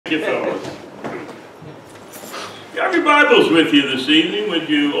you, fellas. You have your Bibles with you this evening. Would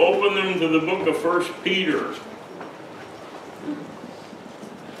you open them to the book of 1 Peter?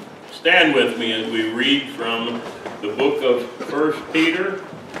 Stand with me as we read from the book of 1 Peter.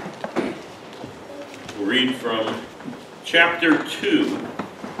 We'll read from chapter 2.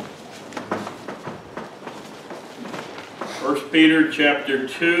 1 Peter chapter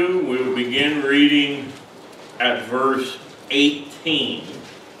 2, we will begin reading at verse 18.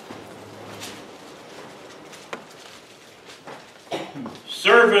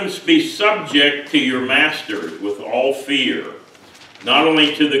 Servants, be subject to your masters with all fear, not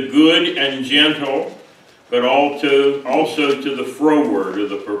only to the good and gentle, but also to the froward or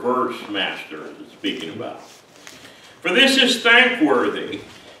the perverse master, it's speaking about. For this is thankworthy,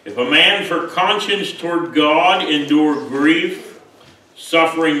 if a man for conscience toward God endure grief,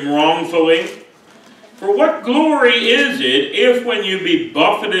 suffering wrongfully. For what glory is it if when you be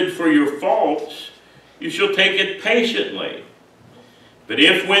buffeted for your faults, you shall take it patiently? But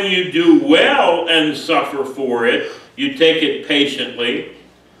if when you do well and suffer for it, you take it patiently,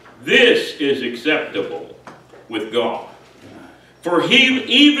 this is acceptable with God. For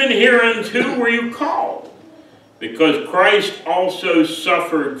even hereunto were you called, because Christ also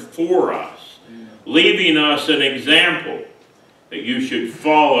suffered for us, leaving us an example that you should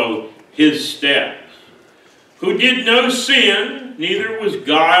follow his steps, who did no sin, neither was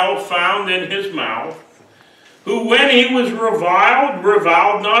guile found in his mouth, who when he was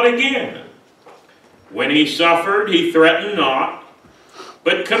reviled not again. When he suffered, he threatened not,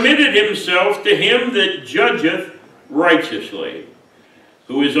 but committed himself to him that judgeth righteously,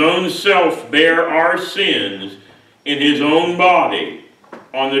 who his own self bare our sins in his own body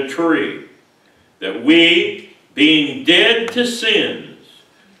on the tree, that we, being dead to sins,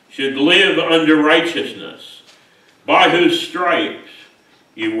 should live unto righteousness, by whose stripes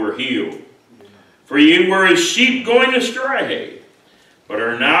you were healed. For ye were as sheep going astray, but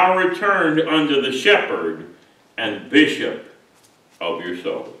are now returned unto the shepherd and bishop of your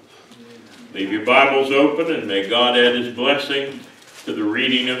souls. Leave your Bibles open, and may God add his blessing to the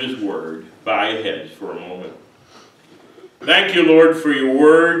reading of his word. Bow your heads for a moment. Thank you, Lord, for your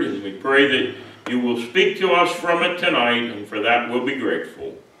word, and we pray that you will speak to us from it tonight, and for that we'll be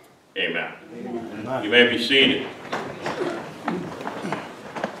grateful. Amen. Amen. You may be seated.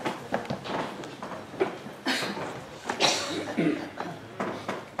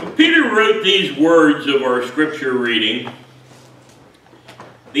 When Peter wrote these words of our scripture reading,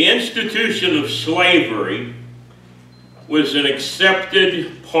 the institution of slavery was an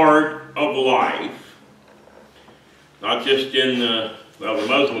accepted part of life. Not just in the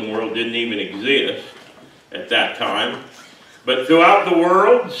Muslim world didn't even exist at that time, but throughout the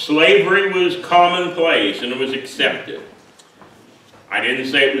world, slavery was commonplace and it was accepted. I didn't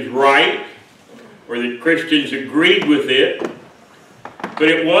say it was right or that Christians agreed with it, but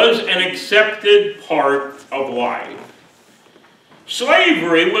it was an accepted part of life.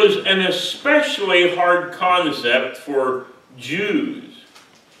 Slavery was an especially hard concept for Jews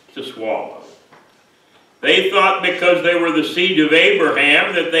to swallow. They thought because they were the seed of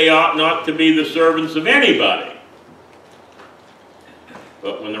Abraham that they ought not to be the servants of anybody.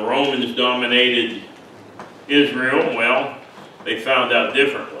 But when the Romans dominated Israel, well, they found out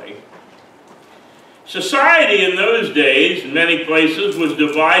differently. Society in those days, in many places, was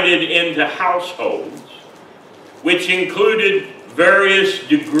divided into households, which included various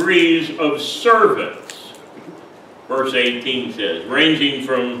degrees of servants. Verse 18 says, ranging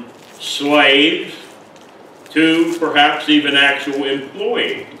from slaves to perhaps even actual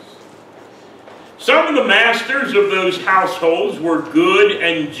employees. Some of the masters of those households were good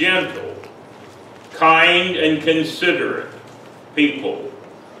and gentle, kind and considerate people,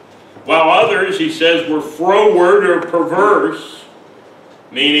 while others, he says, were froward or perverse,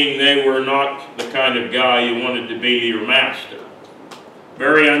 meaning they were not the kind of guy you wanted to be your master.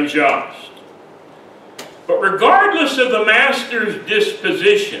 Very unjust. But regardless of the master's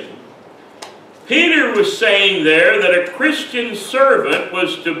disposition, Peter was saying there that a Christian servant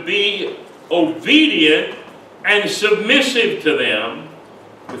was to be obedient and submissive to them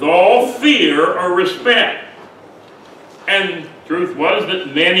with all fear or respect. And truth was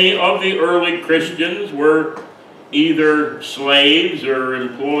that many of the early Christians were either slaves or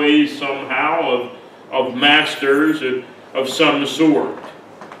employees somehow of masters of some sort.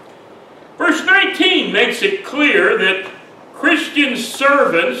 Verse 19 makes it clear that Christian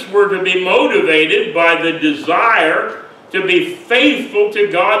servants were to be motivated by the desire to be faithful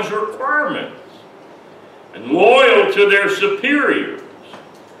to God's requirements and loyal to their superiors.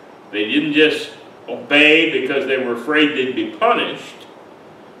 They didn't just obey because they were afraid they'd be punished,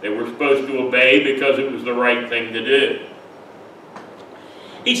 They were supposed to obey because it was the right thing to do.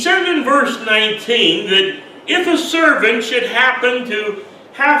 He says in verse 19 that if a servant should happen to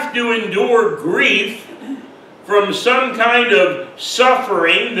have to endure grief from some kind of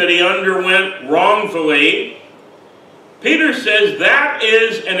suffering that he underwent wrongfully, Peter says that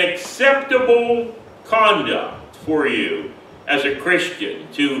is an acceptable conduct for you as a Christian,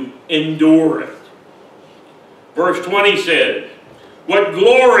 to endure it. Verse 20 says, what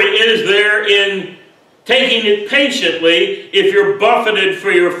glory is there in taking it patiently if you're buffeted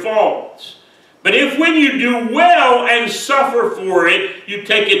for your faults? But if when you do well and suffer for it, you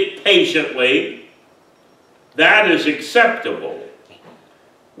take it patiently, that is acceptable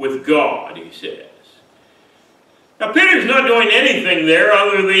with God, he says. Now, Peter's not doing anything there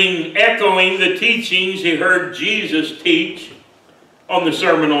other than echoing the teachings he heard Jesus teach on the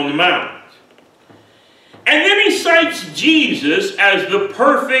Sermon on the Mount. And then he cites Jesus as the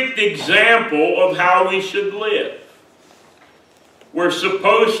perfect example of how we should live. We're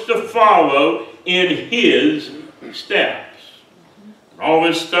supposed to follow in his steps. All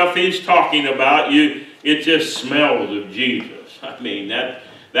this stuff he's talking about, it just smells of Jesus. I mean,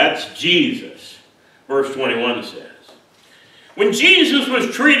 that's Jesus. Verse 21 says. When Jesus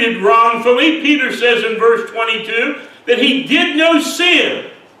was treated wrongfully, Peter says in verse 22 that he did no sin.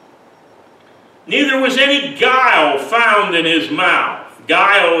 Neither was any guile found in his mouth.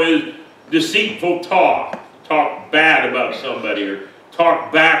 Guile is deceitful talk. Talk bad about somebody or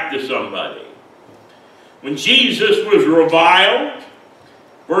talk back to somebody. When Jesus was reviled,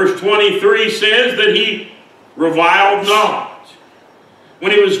 verse 23 says that he reviled not.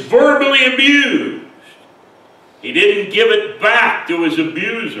 When he was verbally abused, he didn't give it back to his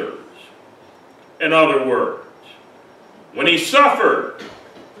abusers. In other words, when he suffered,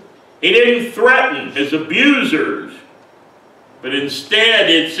 he didn't threaten his abusers, but instead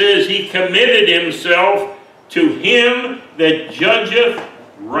it says he committed himself to him that judgeth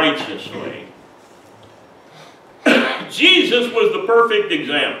righteously. Jesus was the perfect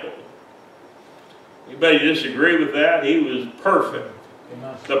example. Anybody disagree with that? He was perfect.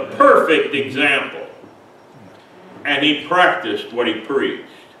 The perfect example. And he practiced what he preached.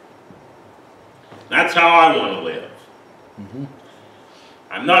 That's how I want to live.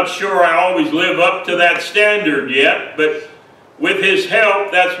 I'm not sure I always live up to that standard yet, but with his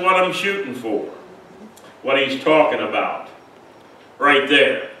help, that's what I'm shooting for. What he's talking about. Right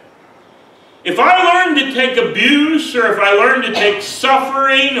there. If I learn to take abuse, or if I learn to take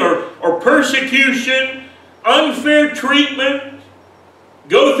suffering, or persecution, unfair treatment,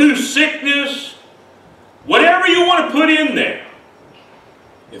 go through sickness, whatever you want to put in there,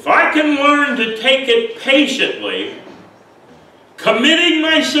 if I can learn to take it patiently, committing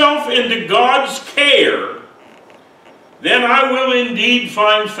myself into God's care, then I will indeed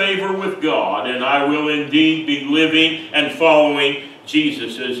find favor with God, and I will indeed be living and following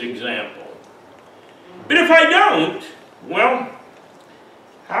Jesus' example. But if I don't, well,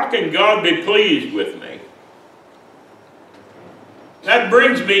 how can God be pleased with me? That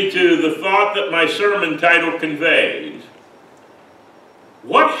brings me to the thought that my sermon title conveys.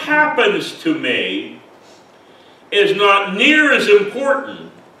 What happens to me is not near as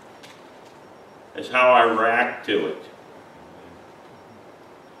important as how I react to it.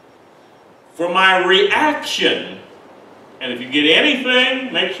 For my reaction, and if you get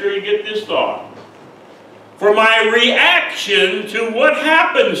anything, make sure you get this thought. For my reaction to what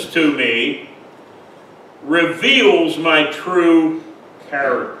happens to me reveals my true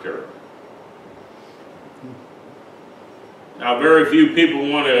character. Now, very few people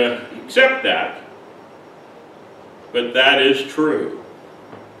want to accept that, but that is true.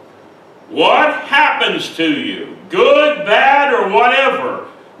 What happens to you, good, bad, or whatever,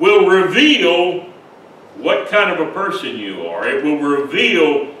 will reveal what kind of a person you are. It will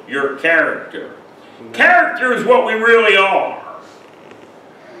reveal your character. Character is what we really are.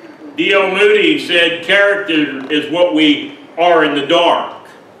 D.L. Moody said character is what we are in the dark.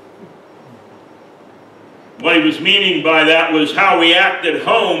 What he was meaning by that was how we act at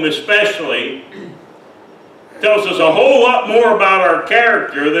home, especially, tells us a whole lot more about our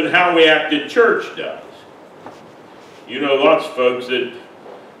character than how we act at church does. You know lots of folks that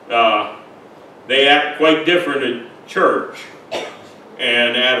they act quite different at church,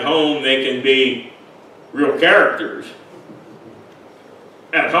 and at home they can be real characters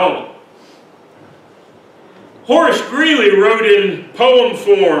at home. Horace Greeley wrote in poem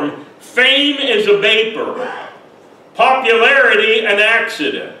form, "Fame is a vapor, popularity an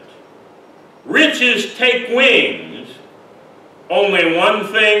accident. Riches take wings, only one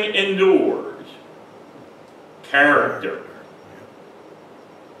thing endures, character."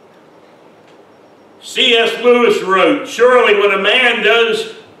 C.S. Lewis wrote, surely what a man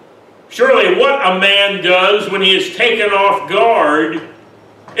does when he is taken off guard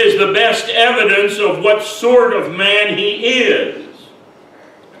is the best evidence of what sort of man he is.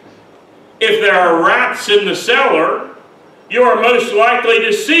 If there are rats in the cellar, you are most likely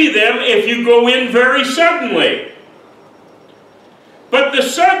to see them if you go in very suddenly. But the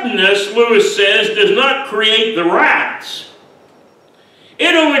suddenness, Lewis says, does not create the rats.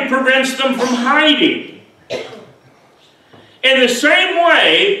 It only prevents them from hiding. In the same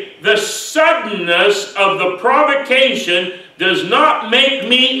way, the suddenness of the provocation does not make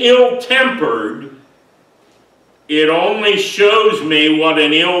me ill-tempered. It only shows me what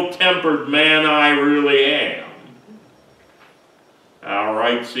an ill-tempered man I really am. How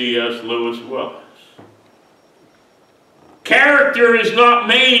right C.S. Lewis was. Character is not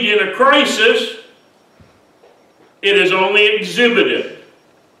made in a crisis. It is only exhibited.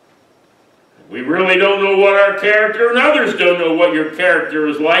 We really don't know what our character, and others don't know what your character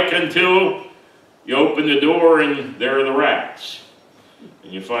is like until you open the door and there are the rats.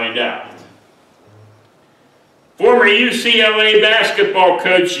 And you find out. Former UCLA basketball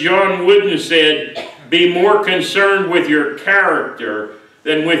coach John Wooden said, be more concerned with your character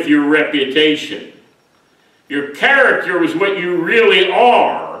than with your reputation. Your character is what you really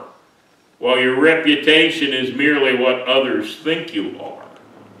are, while your reputation is merely what others think you are.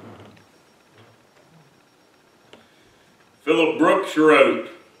 Philip Brooks wrote,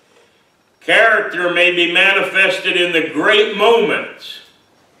 character may be manifested in the great moments,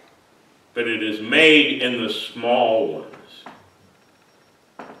 but it is made in the small ones.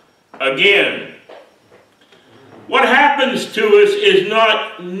 Again, what happens to us is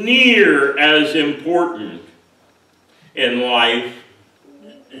not near as important in life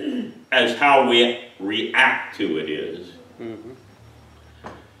as how we react to it is.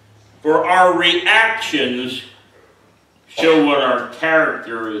 For our reactions show what our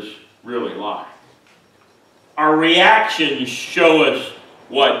character is really like. Our reactions show us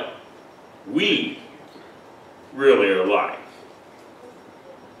what we really are like.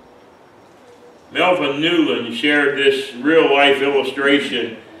 Melvin Newland shared this real-life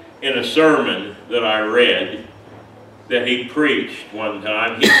illustration in a sermon that I read that he preached one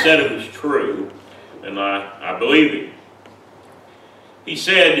time. He said it was true, and I believe him. He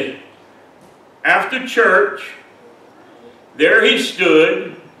said, after church, there he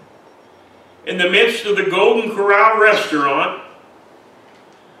stood in the midst of the Golden Corral restaurant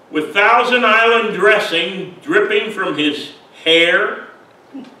with Thousand Island dressing dripping from his hair,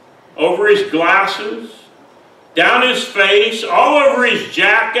 over his glasses, down his face, all over his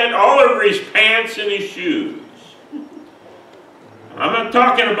jacket, all over his pants and his shoes. I'm not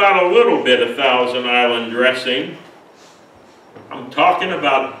talking about a little bit of Thousand Island dressing. I'm talking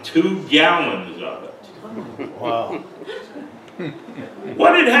about 2 gallons of it. Wow.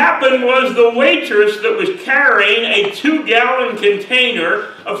 What had happened was the waitress that was carrying a 2-gallon container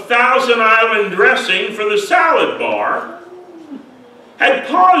of Thousand Island dressing for the salad bar had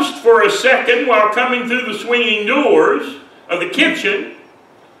paused for a second while coming through the swinging doors of the kitchen,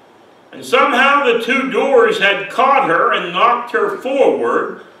 and somehow the 2 doors had caught her and knocked her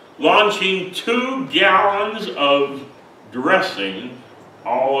forward, launching 2 gallons of dressing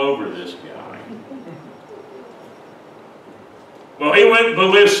all over this guy. Well, he went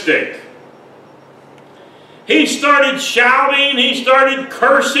ballistic. He started shouting, he started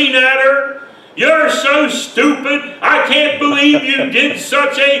cursing at her. You're so stupid. I can't believe you did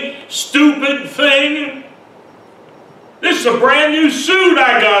such a stupid thing. This is a brand new suit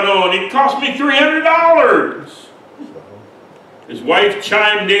I got on. It cost me $300. His wife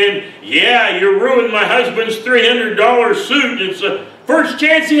chimed in, yeah, you ruined my husband's $300 suit. It's the first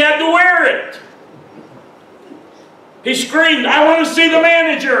chance he had to wear it. He screamed, I want to see the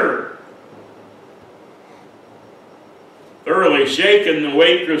manager. Thoroughly shaken, the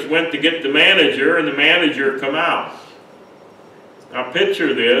waitress went to get the manager, and the manager come out. Now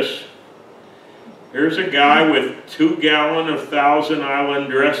picture this. Here's a guy with 2 gallons of Thousand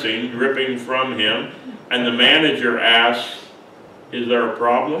Island dressing dripping from him, and the manager asks, is there a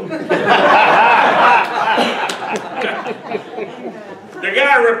problem? The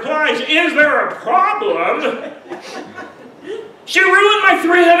guy replies, is there a problem? She ruined my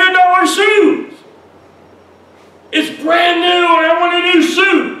 $300 suit. It's brand new and I want a new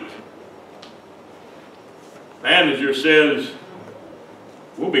suit. Manager says,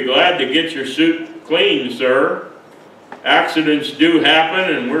 we'll be glad to get your suit cleaned, sir. Accidents do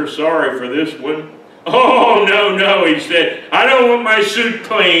happen and we're sorry for this one. Oh, no, he said. I don't want my suit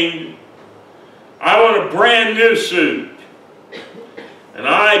cleaned. I want a brand new suit. And and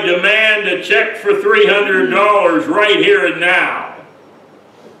I demand a check for $300 right here and now.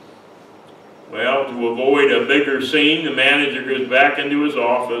 Well, to avoid a bigger scene, the manager goes back into his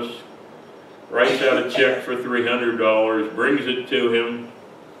office, writes out a check for $300, brings it to him,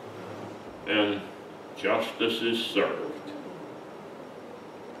 and justice is served.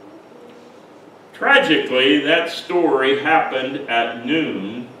 Tragically, that story happened at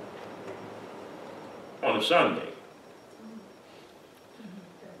noon on a Sunday.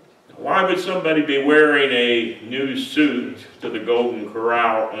 Why would somebody be wearing a new suit to the Golden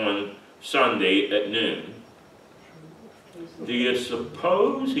Corral on Sunday at noon? Do you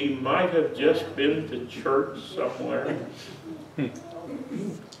suppose he might have just been to church somewhere? Do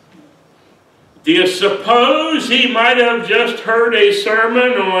you suppose he might have just heard a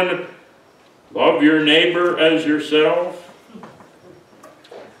sermon on love your neighbor as yourself?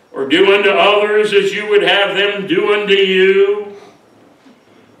 Or do unto others as you would have them do unto you?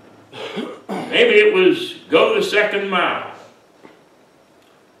 Maybe it was go the second mile.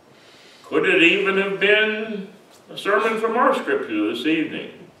 Could it even have been a sermon from our scripture this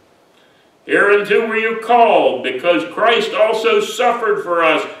evening? Hereunto were you called, because Christ also suffered for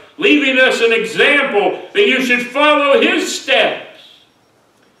us, leaving us an example that you should follow his steps,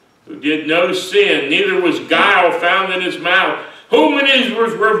 who did no sin, neither was guile found in his mouth, whom when he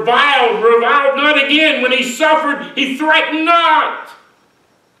was reviled not again. When he suffered, he threatened not,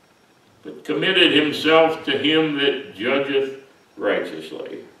 but committed himself to him that judgeth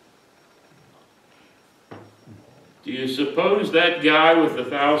righteously. Do you suppose that guy with the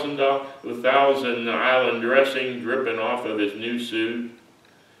Thousand Island dressing dripping off of his new suit,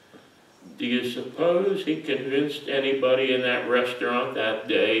 do you suppose he convinced anybody in that restaurant that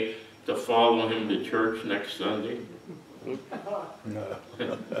day to follow him to church next Sunday? No.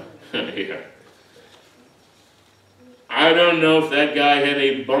 Yeah. I don't know if that guy had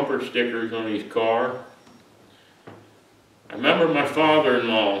any bumper stickers on his car. I remember my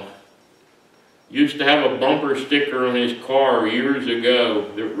father-in-law used to have a bumper sticker on his car years ago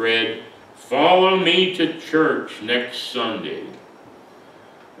that read, "Follow me to church next Sunday."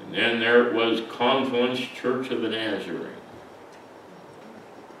 And then there it was, Confluence Church of the Nazarene.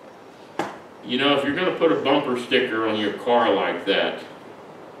 You know, if you're going to put a bumper sticker on your car like that,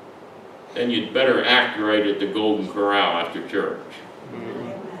 then you'd better act right at the Golden Corral after church.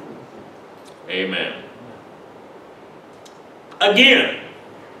 Amen. Again,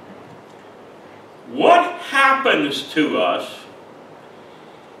 what happens to us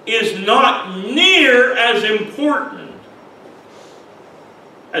is not near as important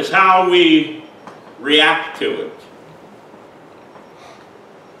as how we react to it.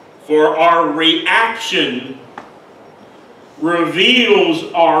 For our reaction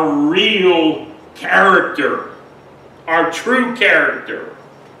reveals our real character, our true character.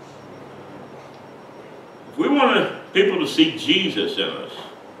 If we want people to see Jesus in us,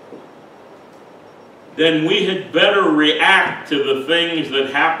 then we had better react to the things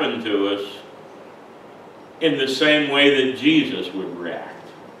that happen to us in the same way that Jesus would react.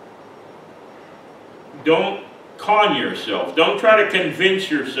 Don't con yourself. Don't try to convince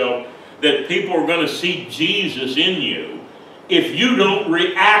yourself that people are going to see Jesus in you if you don't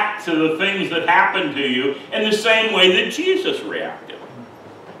react to the things that happen to you in the same way that Jesus reacted.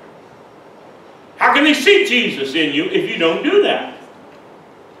 How can they see Jesus in you if you don't do that?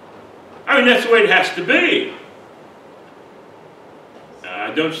 I mean, that's the way it has to be.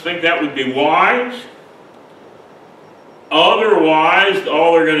 Don't you think that would be wise? Otherwise,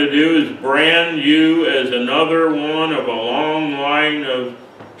 all they're going to do is brand you as another one of a long line of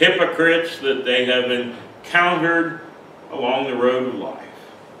hypocrites that they have encountered along the road of life.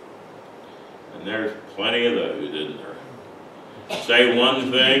 And there's plenty of those, isn't there? Say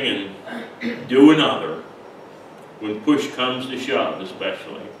one thing and do another, when push comes to shove,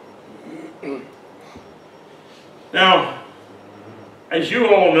 especially. Now, as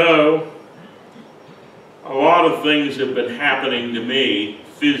you all know, a lot of things have been happening to me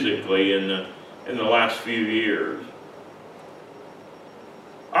physically in the last few years.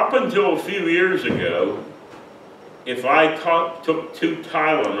 Up until a few years ago, if I took 2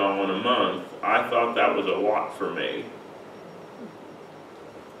 Tylenol in a month, I thought that was a lot for me.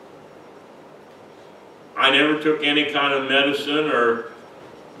 I never took any kind of medicine or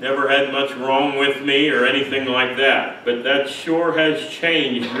never had much wrong with me or anything like that. But that sure has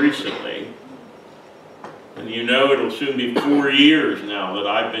changed recently. And you know, it'll soon be 4 years now that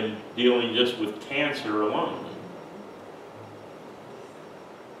I've been dealing just with cancer alone.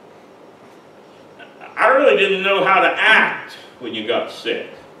 I really didn't know how to act when you got sick.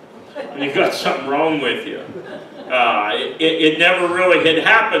 when you got something wrong with you. It never really had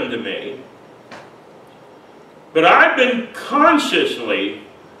happened to me. But I've been consciously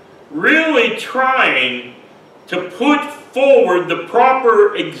really trying to put forward the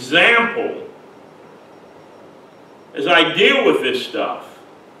proper example as I deal with this stuff.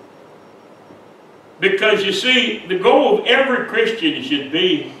 Because you see, the goal of every Christian should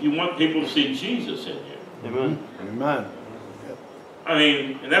be, you want people to see Jesus in you. Amen. Amen. I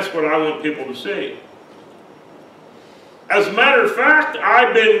mean, and that's what I want people to see. As a matter of fact,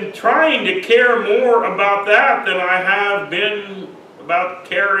 I've been trying to care more about that than I have been about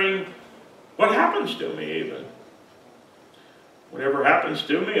caring what happens to me even. Whatever happens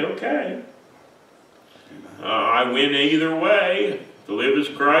to me, okay. I win either way. To live is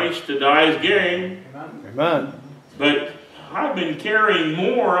Christ, to die is gain. Amen. But I've been caring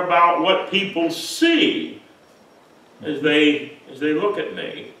more about what people see as they look at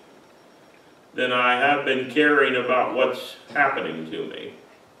me than I have been caring about what's happening to me.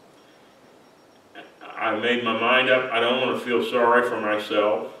 I made my mind up. I don't want to feel sorry for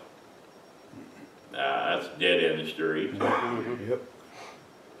myself. That's dead end of the street. Yep.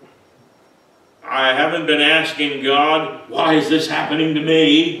 I haven't been asking God, why is this happening to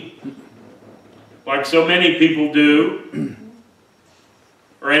me? Like so many people do.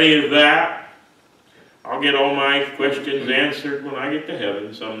 Or any of that. I'll get all my questions answered when I get to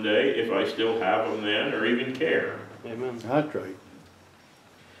heaven someday, if I still have them then, or even care. Amen. That's right.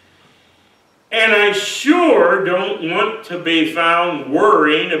 And I sure don't want to be found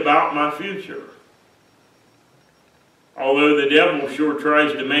worrying about my future. Although the devil sure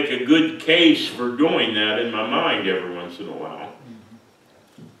tries to make a good case for doing that in my mind every once in a while.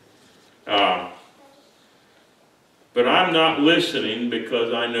 But I'm not listening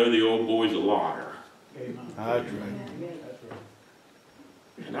because I know the old boy's a liar. That's right.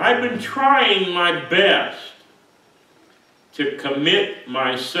 And I've been trying my best to commit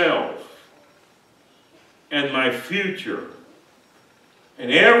myself and my future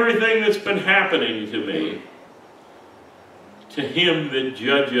and everything that's been happening to me to him that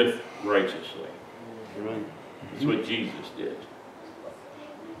judgeth righteously. Amen. That's what Jesus did.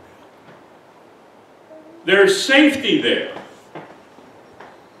 There's safety there.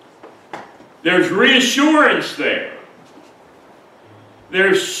 There's reassurance there.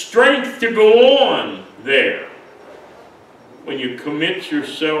 There's strength to go on there when you commit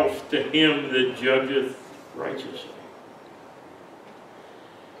yourself to him that judgeth righteously.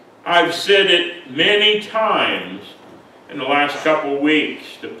 I've said it many times in the last couple of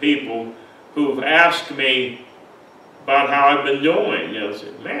weeks to people who have asked me about how I've been doing. They'll say,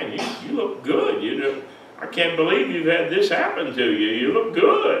 man, you look good. I can't believe you've had this happen to you. You look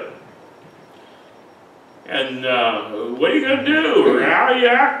good. And what are you going to do? Or how are you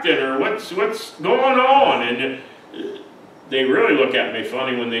acting? Or what's going on? And they really look at me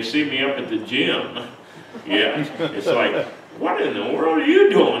funny when they see me up at the gym. Yeah, it's like, what in the world are you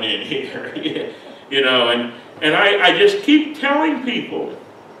doing in here? You know, and I just keep telling people,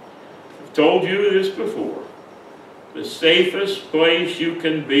 I've told you this before, the safest place you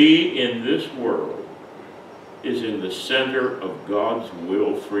can be in this world is in the center of God's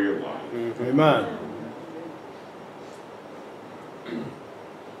will for your life. Amen.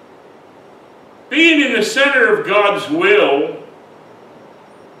 Being in the center of God's will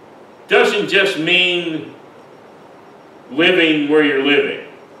doesn't just mean living where you're living.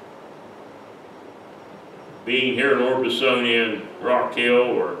 Being here in Orbisonia and Rock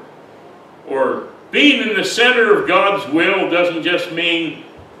Hill, or being in the center of God's will doesn't just mean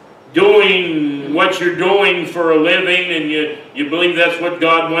doing what you're doing for a living and you believe that's what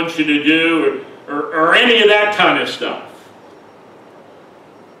God wants you to do, or any of that kind of stuff.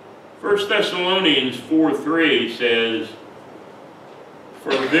 1 Thessalonians 4:3 says,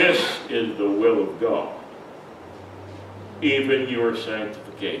 for this is the will of God, even your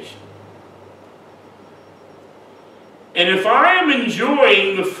sanctification. And if I am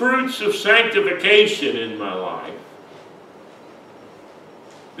enjoying the fruits of sanctification in my life,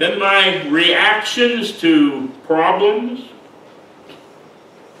 then my reactions to problems,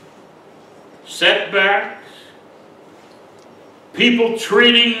 setbacks, people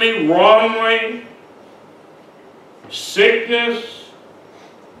treating me wrongly, sickness,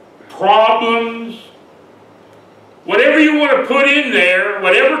 problems, whatever you want to put in there,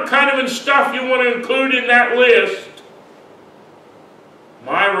 whatever kind of stuff you want to include in that list,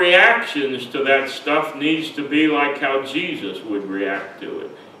 my reactions to that stuff needs to be like how Jesus would react to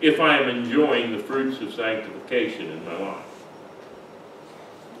it if I am enjoying the fruits of sanctification in my life.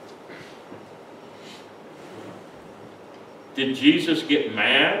 Did Jesus get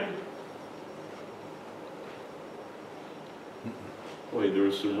mad Boy, there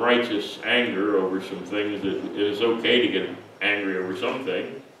was some righteous anger over some things that it is okay to get angry over some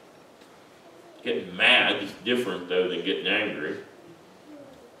things. Getting mad is different, though, than getting angry.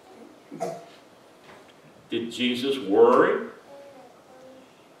 Did Jesus worry?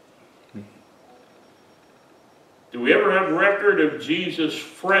 Do we ever have record of Jesus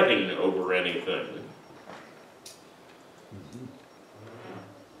fretting over anything?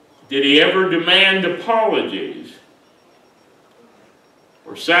 Did he ever demand apologies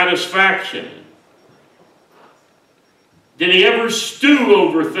or satisfaction? Did he ever stew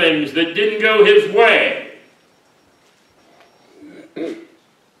over things that didn't go his way?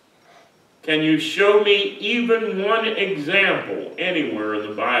 Can you show me even one example anywhere in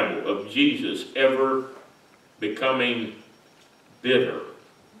the Bible of Jesus ever becoming bitter?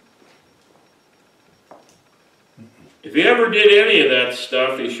 If he ever did any of that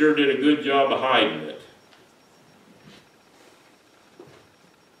stuff, he sure did a good job of hiding it.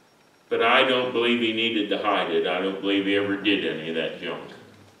 But I don't believe he needed to hide it. I don't believe he ever did any of that junk.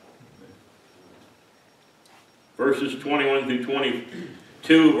 Verses 21 through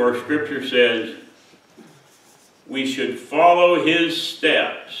 22 of our scripture says, we should follow his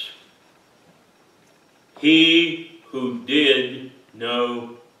steps. He who did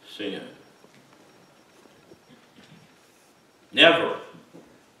no sin. Never,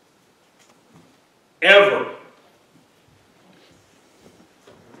 ever.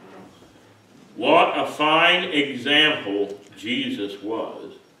 What a fine example Jesus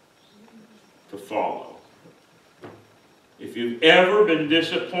was to follow. If you've ever been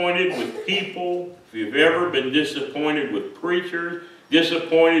disappointed with people, if you've ever been disappointed with preachers,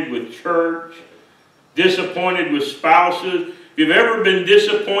 disappointed with church, disappointed with spouses, if you've ever been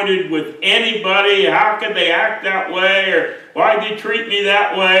disappointed with anybody, how could they act that way, or why did they treat me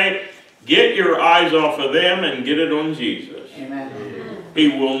that way? Get your eyes off of them and get it on Jesus. Amen.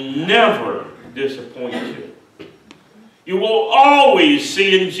 He will never disappoint you. You will always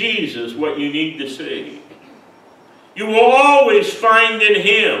see in Jesus what you need to see. You will always find in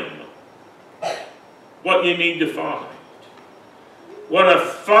him what you need to find. What a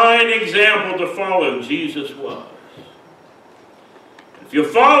fine example to follow Jesus was. If you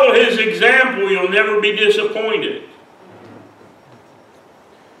follow his example, you'll never be disappointed.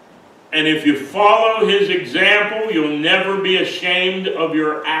 And if you follow his example, you'll never be ashamed of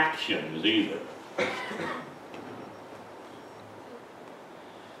your actions either.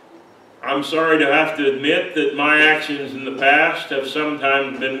 I'm sorry to have to admit that my actions in the past have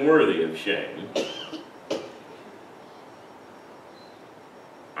sometimes been worthy of shame.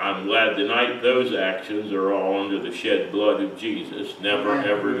 I'm glad tonight those actions are all under the shed blood of Jesus, never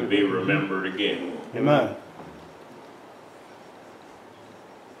ever to be remembered again. Amen.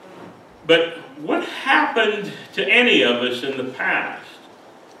 But what happened to any of us in the past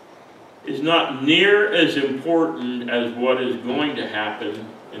is not near as important as what is going to happen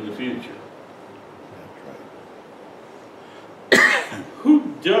in the future.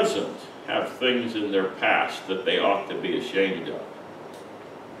 Who doesn't have things in their past that they ought to be ashamed of?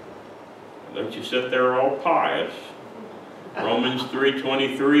 Don't you sit there all pious. Romans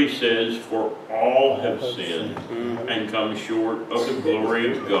 3:23 says, for all have sinned and come short of the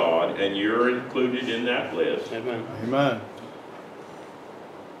glory of God, and you're included in that list. Amen. Amen.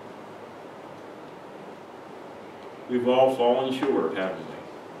 We've all fallen short, haven't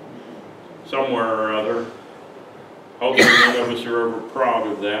we? Somewhere or other. Hopefully none of us are ever proud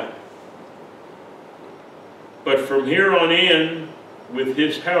of that. But from here on in, with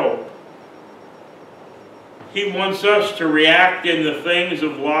his help, he wants us to react in the things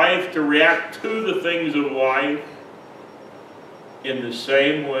of life, to react to the things of life in the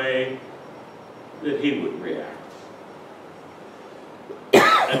same way that he would react.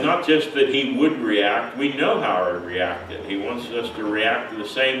 And not just that he would react, we know how he reacted. He wants us to react in the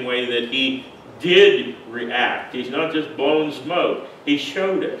same way that he did react. He's not just blowing smoke. He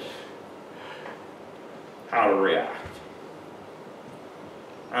showed us how to react.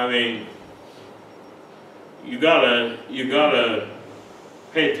 I mean, you gotta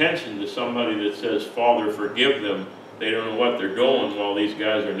pay attention to somebody that says, Father, forgive them. They don't know what they're doing while these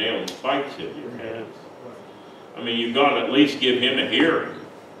guys are nailing spikes in your hands. I mean, you've got to at least give him a hearing.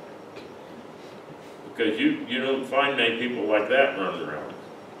 Because you don't find many people like that running around.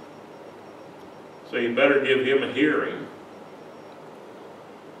 So you better give him a hearing.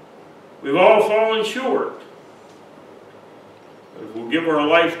 We've all fallen short. But if we'll give our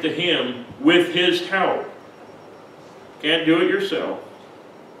life to him with his help, can't do it yourself,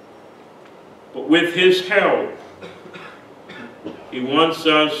 but with his help, he wants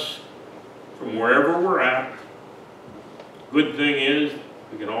us from wherever we're at Good thing is,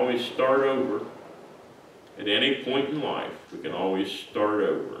 we can always start over. At any point in life, we can always start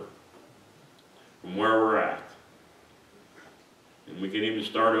over from where we're at. And we can even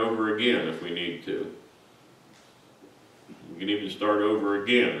start over again if we need to. We can even start over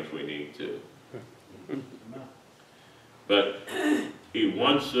again if we need to. But He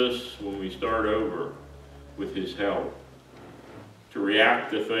wants us, when we start over, with His help, to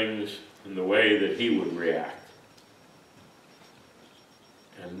react to things in the way that He would react.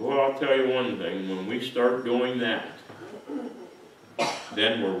 And boy, I'll tell you one thing, when we start doing that,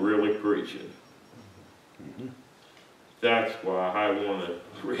 then we're really preaching. That's why I want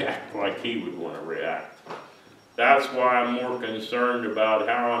to react like He would want to react. That's why I'm more concerned about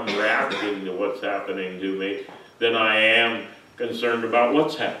how I'm reacting to what's happening to me than I am concerned about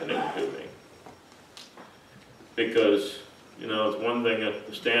what's happening to me. Because, you know, it's one thing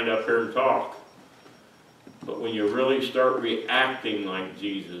to stand up here and talk, but when you really start reacting like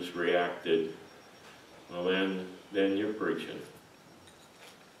Jesus reacted, well then you're preaching.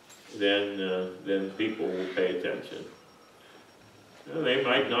 Then people will pay attention. Well, they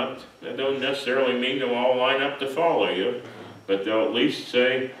might not, that don't necessarily mean they'll all line up to follow you, but they'll at least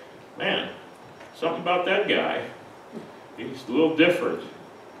say, man, something about that guy, he's a little different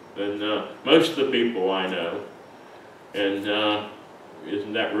than most of the people I know. And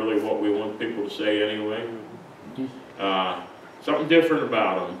isn't that really what we want people to say anyway? Something different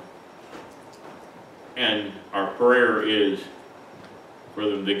about them. And our prayer is for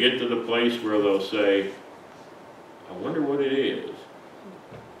them to get to the place where they'll say, I wonder what it is.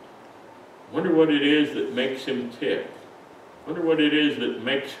 I wonder what it is that makes him tick. I wonder what it is that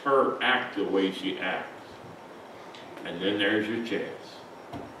makes her act the way she acts. And then there's your chance.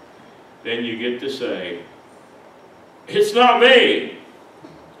 Then you get to say, it's not me.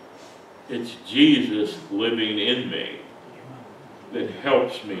 It's Jesus living in me that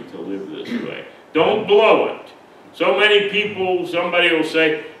helps me to live this way. Don't blow it. So many people, somebody will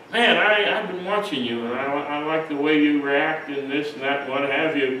say, man, I've been watching you and I like the way you react and this and that and what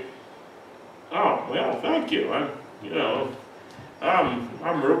have you. Oh, well, thank you. I'm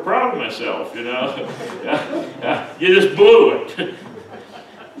real proud of myself, you know. You just blew it.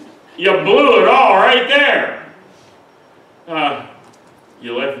 You blew it all right there.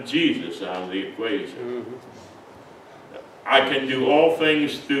 You left Jesus out of the equation. I can do all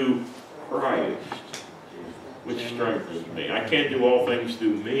things through Christ, which strengthens me. I can't do all things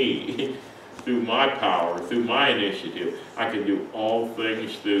through me, through my power, through my initiative. I can do all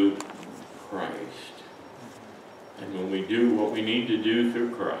things through Christ. And when we do what we need to do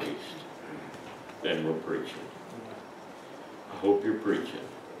through Christ, then we're preaching. I hope you're preaching.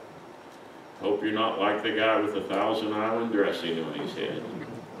 I hope you're not like the guy with the Thousand Island dressing on his head.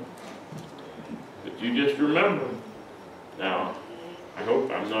 But you just remember. Now, I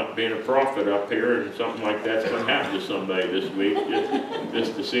hope I'm not being a prophet up here and something like that's going to happen to somebody this week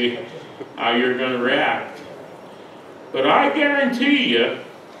just to see how you're going to react. But I guarantee you,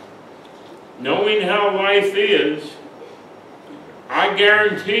 knowing how life is, I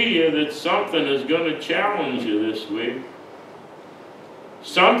guarantee you that something is going to challenge you this week.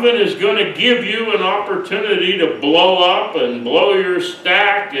 Something is going to give you an opportunity to blow up and blow your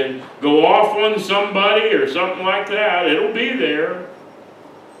stack and go off on somebody or something like that. It'll be there.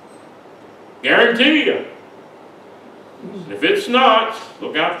 Guarantee you. If it's not,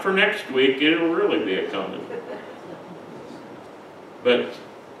 look out for next week. It'll really be a coming. But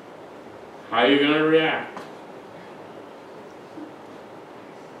how are you going to react?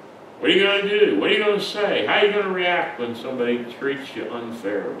 What are you going to do? What are you going to say? How are you going to react when somebody treats you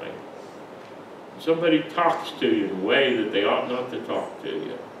unfairly? When somebody talks to you in a way that they ought not to talk to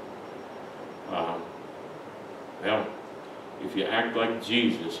you? Well, if you act like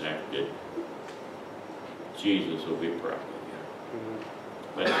Jesus acted, Jesus will be proud of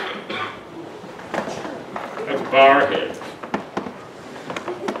you. Let's bow our heads.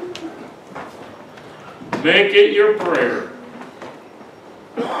 Make it your prayer.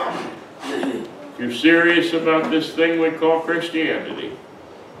 If you're serious about this thing we call Christianity,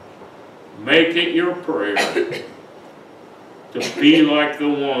 make it your prayer to be like the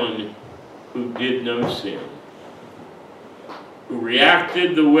one who did no sin, who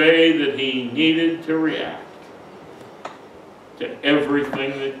reacted the way that he needed to react to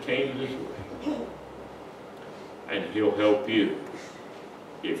everything that came his way. And he'll help you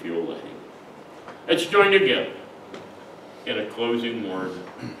if you'll let him. Let's join together in a closing word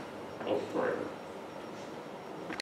of prayer.